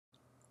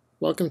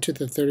Welcome to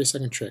the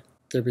 30-second trick.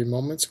 There'll be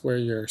moments where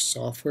your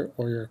software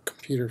or your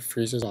computer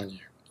freezes on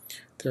you.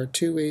 There are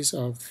two ways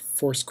of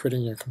force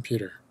quitting your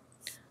computer.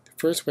 The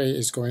first way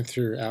is going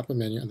through your Apple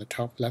menu on the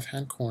top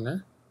left-hand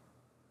corner.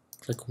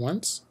 Click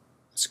once,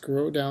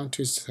 scroll down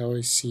until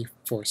you see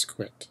force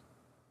quit.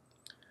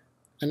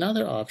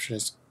 Another option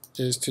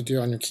is to do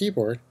on your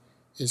keyboard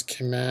is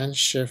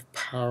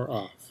Command-Shift-Power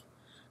Off.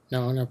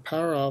 Now on a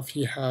power off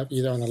you have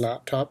either on a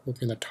laptop, will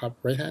be in the top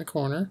right-hand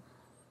corner,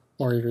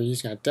 or if you're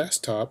using a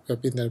desktop, it'll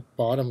be in the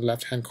bottom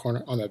left-hand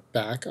corner on the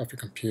back of your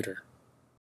computer.